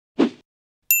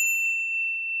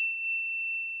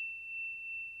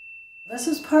This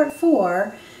is part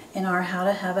 4 in our How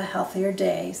to Have a Healthier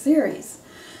Day series.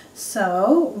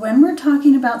 So when we're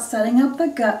talking about setting up the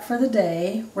gut for the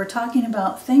day, we're talking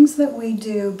about things that we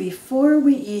do before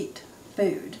we eat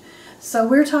food. So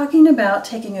we're talking about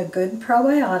taking a good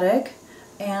probiotic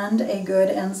and a good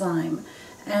enzyme.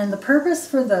 And the purpose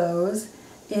for those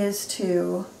is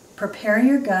to prepare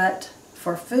your gut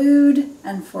for food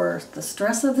and for the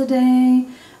stress of the day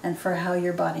and for how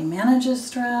your body manages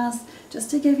stress,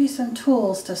 just to give you some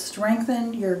tools to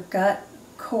strengthen your gut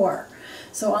core.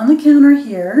 So on the counter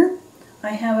here, I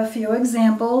have a few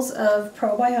examples of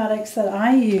probiotics that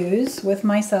I use with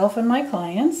myself and my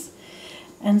clients.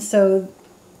 And so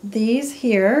these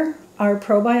here are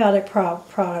probiotic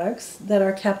products that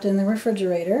are kept in the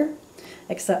refrigerator,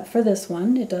 except for this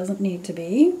one. It doesn't need to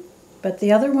be, but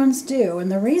the other ones do.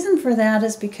 And the reason for that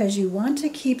is because you want to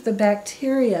keep the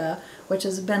bacteria, which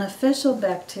is beneficial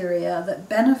bacteria that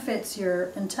benefits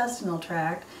your intestinal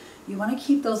tract, you want to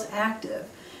keep those active.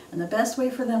 And the best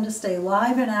way for them to stay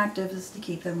live and active is to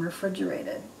keep them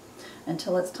refrigerated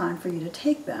until it's time for you to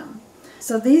take them.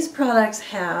 So these products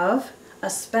have a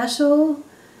special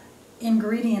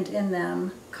ingredient in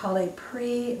them called a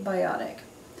prebiotic.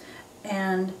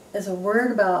 And it's a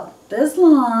word about this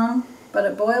long, but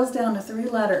it boils down to 3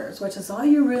 letters, which is all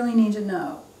you really need to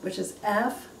know, which is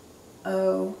F-O-S.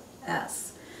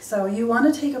 So you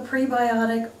want to take a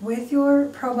prebiotic with your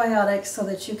probiotics so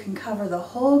that you can cover the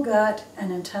whole gut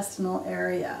and intestinal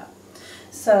area.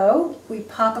 So we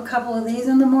pop a couple of these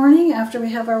in the morning after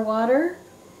we have our water.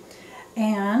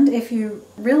 And if you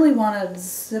really want to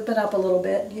zip it up a little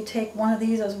bit, you take one of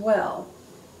these as well.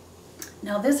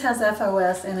 Now this has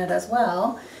FOS in it as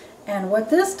well. And what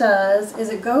this does is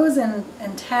it goes and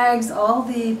tags all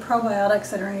the probiotics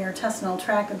that are in your intestinal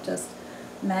tract and just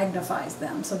magnifies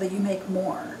them so that you make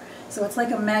more. So it's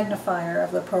like a magnifier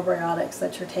of the probiotics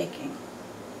that you're taking.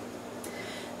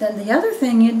 Then the other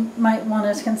thing you might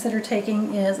want to consider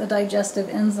taking is a digestive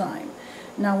enzyme.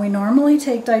 Now we normally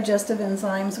take digestive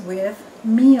enzymes with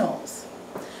meals.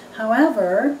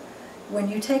 However, when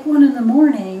you take one in the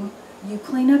morning, you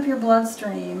clean up your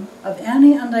bloodstream of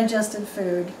any undigested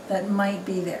food that might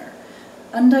be there.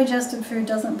 Undigested food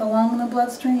doesn't belong in the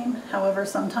bloodstream, however,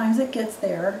 sometimes it gets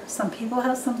there. Some people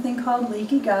have something called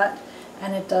leaky gut,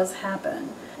 and it does happen.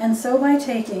 And so by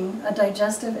taking a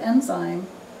digestive enzyme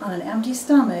on an empty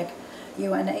stomach,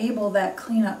 you enable that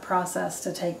cleanup process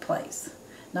to take place.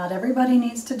 Not everybody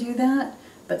needs to do that,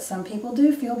 but some people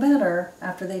do feel better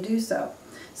after they do so.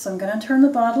 So I'm going to turn the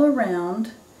bottle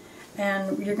around,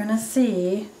 and you're going to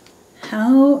see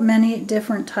how many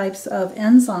different types of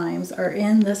enzymes are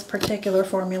in this particular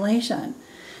formulation.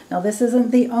 Now this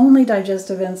isn't the only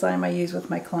digestive enzyme I use with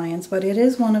my clients, but it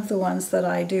is one of the ones that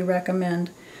I do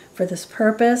recommend for this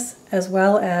purpose as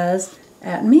well as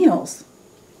at meals.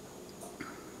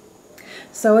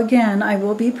 So again, I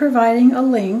will be providing a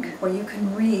link where you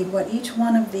can read what each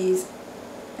one of these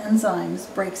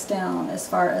enzymes breaks down as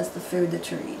far as the food that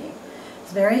you're eating.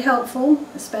 It's very helpful,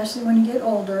 especially when you get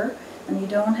older and you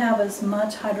don't have as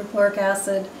much hydrochloric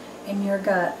acid in your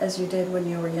gut as you did when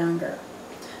you were younger.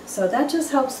 So that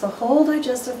just helps the whole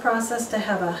digestive process to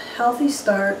have a healthy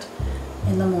start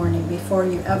in the morning before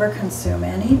you ever consume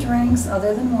any drinks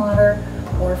other than water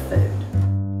or food.